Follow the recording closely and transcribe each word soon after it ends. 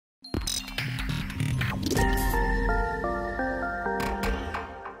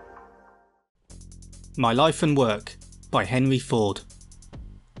My Life and Work by Henry Ford.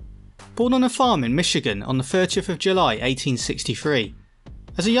 Born on a farm in Michigan on the 30th of July 1863,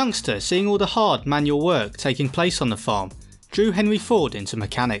 as a youngster, seeing all the hard manual work taking place on the farm drew Henry Ford into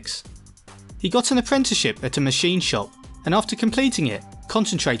mechanics. He got an apprenticeship at a machine shop and after completing it,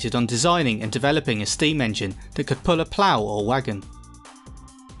 concentrated on designing and developing a steam engine that could pull a plough or wagon.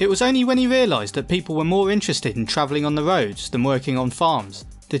 It was only when he realised that people were more interested in travelling on the roads than working on farms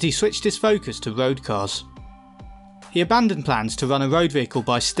that he switched his focus to road cars. He abandoned plans to run a road vehicle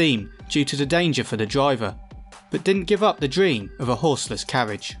by steam due to the danger for the driver, but didn't give up the dream of a horseless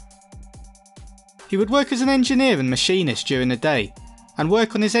carriage. He would work as an engineer and machinist during the day, and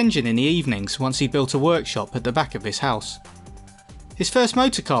work on his engine in the evenings once he built a workshop at the back of his house. His first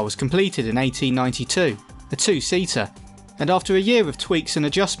motor car was completed in 1892, a two-seater, and after a year of tweaks and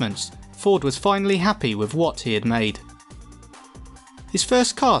adjustments, Ford was finally happy with what he had made. His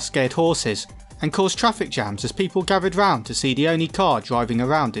first car scared horses and caused traffic jams as people gathered round to see the only car driving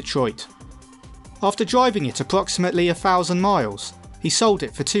around Detroit. After driving it approximately 1,000 miles, he sold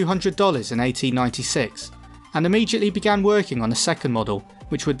it for $200 in 1896 and immediately began working on a second model,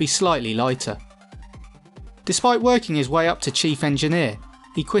 which would be slightly lighter. Despite working his way up to chief engineer,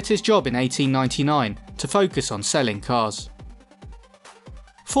 he quit his job in 1899 to focus on selling cars.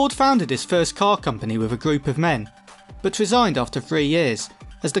 Ford founded his first car company with a group of men, but resigned after 3 years,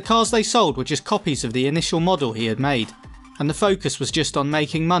 as the cars they sold were just copies of the initial model he had made, and the focus was just on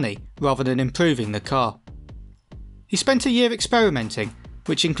making money rather than improving the car. He spent a year experimenting,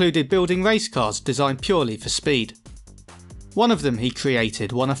 which included building race cars designed purely for speed. One of them he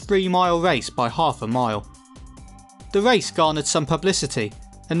created won a 3-mile race by half a mile. The race garnered some publicity,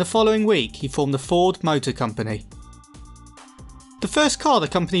 and the following week he formed the Ford Motor Company. The first car the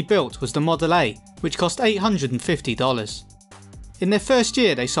company built was the Model A, which cost $850. In their first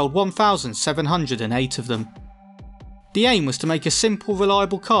year they sold 1,708 of them. The aim was to make a simple,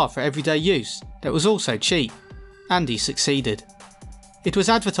 reliable car for everyday use that was also cheap, and he succeeded. It was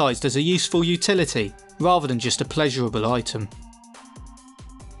advertised as a useful utility rather than just a pleasurable item.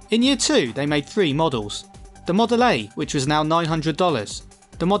 In year 2 they made 3 models: the Model A, which was now $900,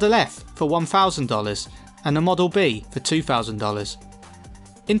 the Model F for $1,000 and the Model B for $2,000.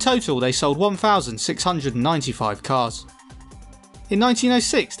 In total they sold 1,695 cars. In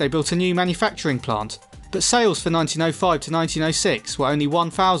 1906 they built a new manufacturing plant, but sales for 1905 to 1906 were only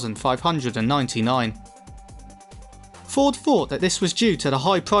 1,599. Ford thought that this was due to the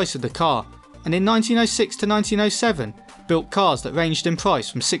high price of the car, and in 1906 to 1907 built cars that ranged in price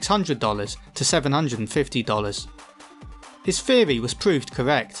from $600 to $750. His theory was proved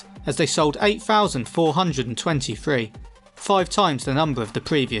correct, as they sold 8,423, 5 times the number of the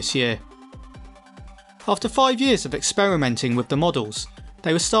previous year. After 5 years of experimenting with the models,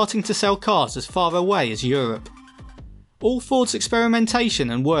 they were starting to sell cars as far away as Europe. All Ford's experimentation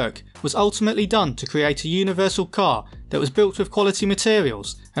and work was ultimately done to create a universal car that was built with quality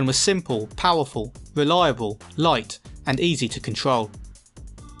materials and was simple, powerful, reliable, light and easy to control.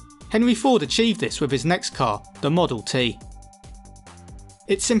 Henry Ford achieved this with his next car, the Model T.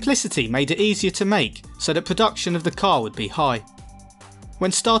 Its simplicity made it easier to make so that production of the car would be high.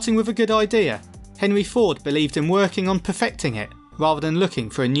 When starting with a good idea, Henry Ford believed in working on perfecting it rather than looking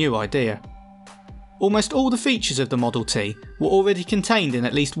for a new idea. Almost all the features of the Model T were already contained in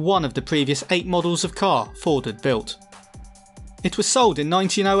at least one of the previous 8 models of car Ford had built. It was sold in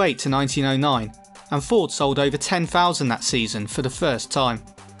 1908 to 1909, and Ford sold over 10,000 that season for the first time.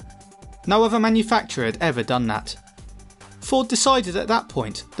 No other manufacturer had ever done that. Ford decided at that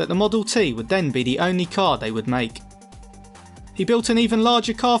point that the Model T would then be the only car they would make. He built an even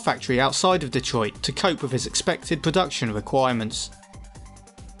larger car factory outside of Detroit to cope with his expected production requirements.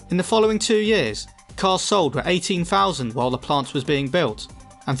 In the following 2 years, cars sold were 18,000 while the plant was being built,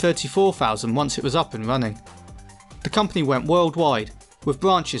 and 34,000 once it was up and running. The company went worldwide, with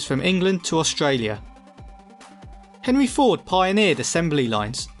branches from England to Australia. Henry Ford pioneered assembly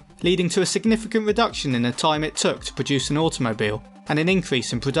lines, leading to a significant reduction in the time it took to produce an automobile and an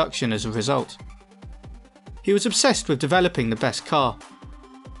increase in production as a result. He was obsessed with developing the best car.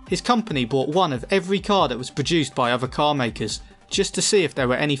 His company bought one of every car that was produced by other car makers just to see if there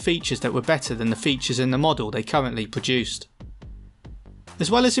were any features that were better than the features in the model they currently produced. As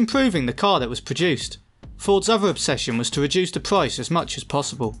well as improving the car that was produced, Ford's other obsession was to reduce the price as much as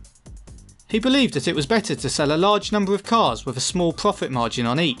possible. He believed that it was better to sell a large number of cars with a small profit margin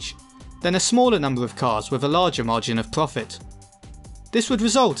on each, than a smaller number of cars with a larger margin of profit. This would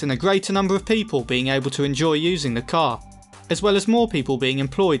result in a greater number of people being able to enjoy using the car, as well as more people being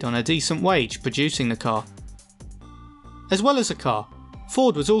employed on a decent wage producing the car. As well as a car,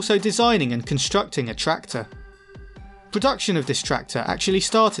 Ford was also designing and constructing a tractor. Production of this tractor actually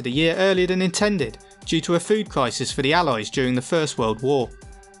started a year earlier than intended due to a food crisis for the Allies during the First World War.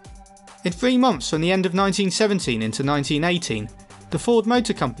 In 3 months from the end of 1917 into 1918, the Ford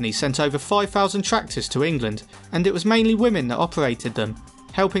Motor Company sent over 5,000 tractors to England, and it was mainly women that operated them,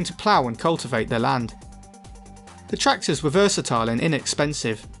 helping to plough and cultivate their land. The tractors were versatile and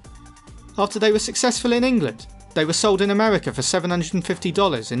inexpensive. After they were successful in England, they were sold in America for $750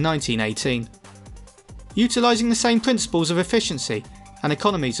 in 1918. Utilising the same principles of efficiency and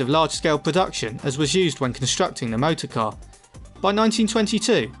economies of large-scale production as was used when constructing the motor car, by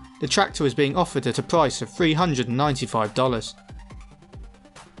 1922 the tractor was being offered at a price of $395.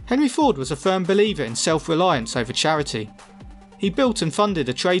 Henry Ford was a firm believer in self-reliance over charity. He built and funded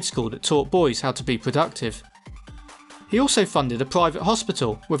a trade school that taught boys how to be productive. He also funded a private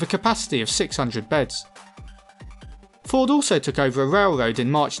hospital with a capacity of 600 beds. Ford also took over a railroad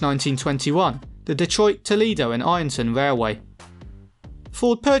in March 1921, the Detroit, Toledo and Ironton Railway.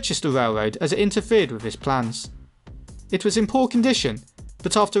 Ford purchased the railroad as it interfered with his plans. It was in poor condition,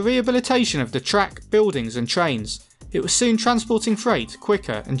 but after rehabilitation of the track, buildings and trains, it was soon transporting freight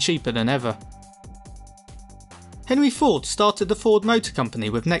quicker and cheaper than ever. Henry Ford started the Ford Motor Company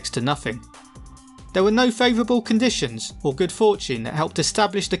with next to nothing. There were no favourable conditions or good fortune that helped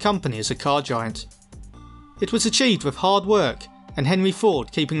establish the company as a car giant. It was achieved with hard work and Henry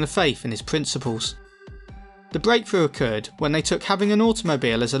Ford keeping the faith in his principles. The breakthrough occurred when they took having an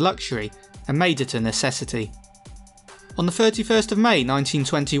automobile as a luxury and made it a necessity. On the 31st of May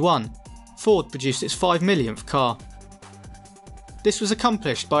 1921, Ford produced its 5 millionth car. This was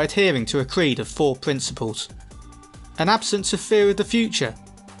accomplished by adhering to a creed of 4 principles: an absence of fear of the future,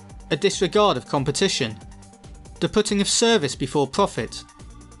 a disregard of competition, the putting of service before profit,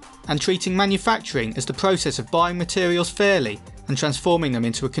 and treating manufacturing as the process of buying materials fairly and transforming them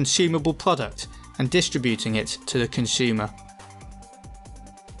into a consumable product and distributing it to the consumer.